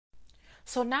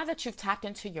So now that you've tapped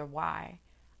into your why,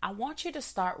 I want you to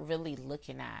start really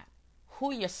looking at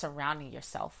who you're surrounding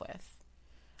yourself with.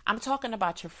 I'm talking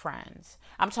about your friends.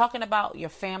 I'm talking about your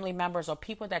family members or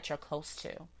people that you're close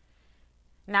to.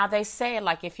 Now, they say,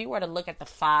 like, if you were to look at the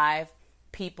 5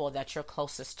 people that you're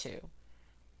closest to,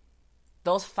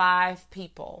 those 5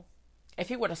 people, if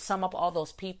you were to sum up all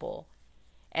those people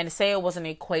and say it was an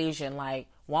equation like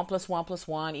 1 plus 1 plus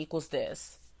 1 equals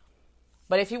this,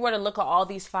 but if you were to look at all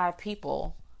these 5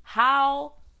 people,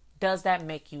 how does that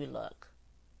make you look?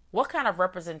 What kind of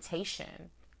representation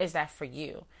is that for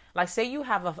you? Like, say you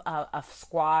have a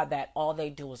squad that all they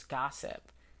do is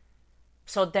gossip.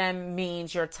 So then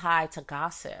means you're tied to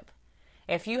gossip.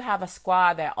 If you have a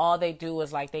squad that all they do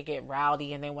is like they get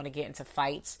rowdy and they want to get into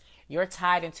fights, you're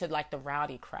tied into like the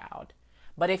rowdy crowd.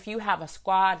 But if you have a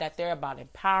squad that they're about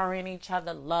empowering each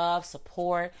other, love,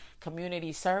 support,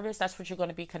 community service, that's what you're going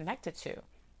to be connected to.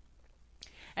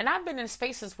 And I've been in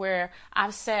spaces where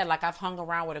I've said, like, I've hung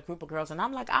around with a group of girls and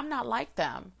I'm like, I'm not like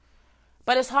them.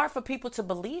 But it's hard for people to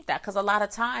believe that because a lot of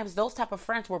times those type of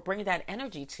friends will bring that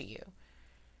energy to you.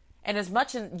 And as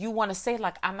much as you want to say,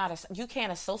 like, you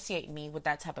can't associate me with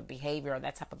that type of behavior or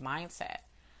that type of mindset.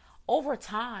 Over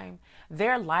time,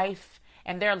 their life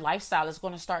and their lifestyle is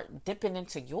going to start dipping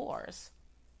into yours.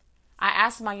 I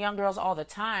ask my young girls all the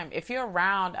time, if you're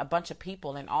around a bunch of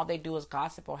people and all they do is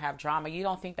gossip or have drama, you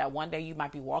don't think that one day you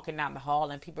might be walking down the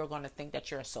hall and people are going to think that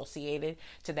you're associated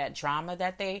to that drama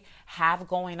that they have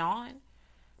going on?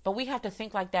 But we have to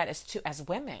think like that as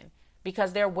women,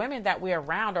 because there are women that we're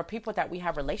around or people that we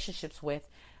have relationships with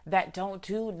that don't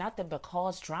do nothing but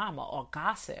cause drama or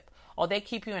gossip, or they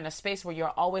keep you in a space where you're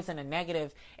always in a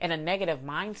negative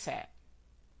mindset.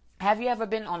 Have you ever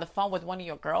been on the phone with one of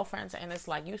your girlfriends and it's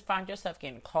like you find yourself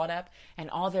getting caught up in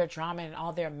all their drama and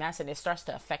all their mess and it starts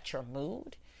to affect your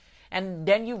mood? And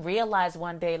then you realize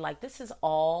one day, like, this is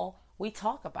all we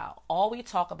talk about. All we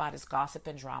talk about is gossip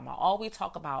and drama. All we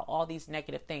talk about, all these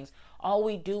negative things. All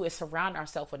we do is surround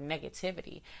ourselves with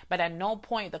negativity. But at no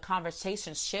point the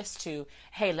conversation shifts to,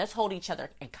 hey, let's hold each other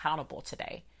accountable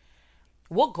today.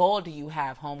 What goal do you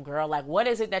have, homegirl? Like, what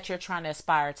is it that you're trying to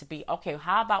aspire to be? Okay,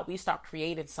 how about we start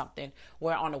creating something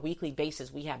where on a weekly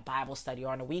basis we have Bible study,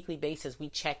 or on a weekly basis we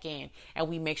check in and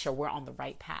we make sure we're on the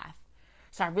right path.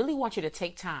 So I really want you to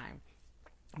take time,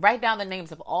 write down the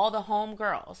names of all the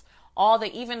homegirls,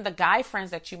 even the guy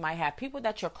friends that you might have, people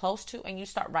that you're close to, and you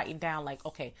start writing down, like,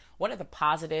 okay, what are the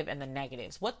positive and the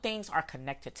negatives? What things are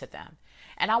connected to them?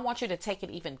 And I want you to take it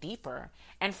even deeper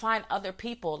and find other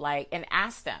people, like, and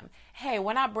ask them, hey,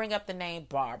 when I bring up the name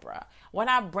Barbara, when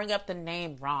I bring up the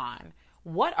name Ron,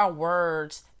 what are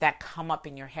words that come up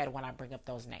in your head when I bring up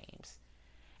those names?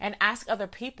 And ask other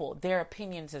people their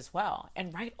opinions as well,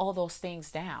 and write all those things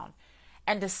down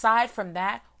and decide from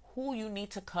that who you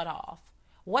need to cut off,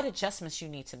 what adjustments you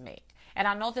need to make. And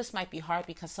I know this might be hard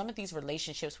because some of these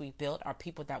relationships we've built are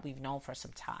people that we've known for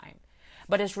some time.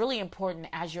 But it's really important,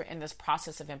 as you're in this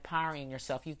process of empowering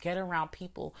yourself, you get around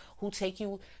people who take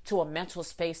you to a mental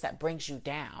space that brings you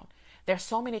down. There's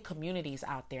so many communities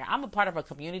out there. I'm a part of a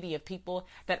community of people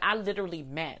that I literally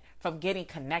met from getting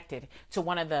connected to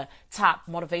one of the top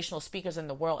motivational speakers in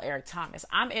the world, Eric Thomas.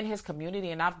 I'm in his community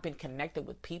and I've been connected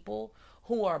with people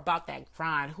who are about that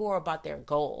grind, who are about their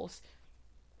goals.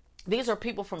 These are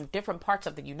people from different parts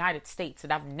of the United States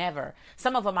that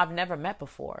some of them I've never met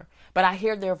before, but I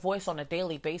hear their voice on a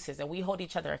daily basis, and we hold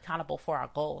each other accountable for our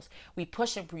goals. We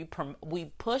push and we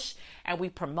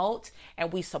promote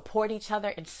and we support each other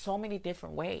in so many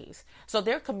different ways. So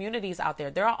there are communities out there.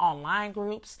 There are online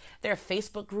groups, there are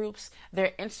Facebook groups, there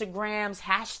are Instagrams,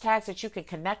 hashtags that you can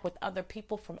connect with other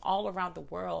people from all around the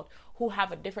world who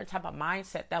have a different type of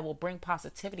mindset that will bring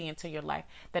positivity into your life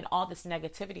than all this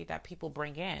negativity that people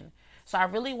bring in. So I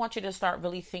really want you to start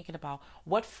really thinking about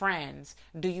what friends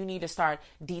do you need to start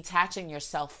detaching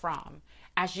yourself from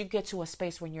as you get to a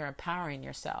space when you're empowering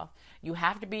yourself. You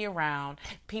have to be around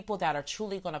people that are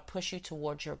truly going to push you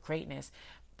towards your greatness,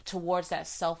 towards that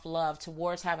self-love,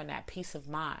 towards having that peace of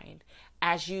mind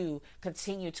as you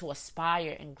continue to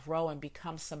aspire and grow and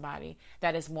become somebody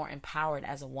that is more empowered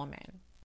as a woman.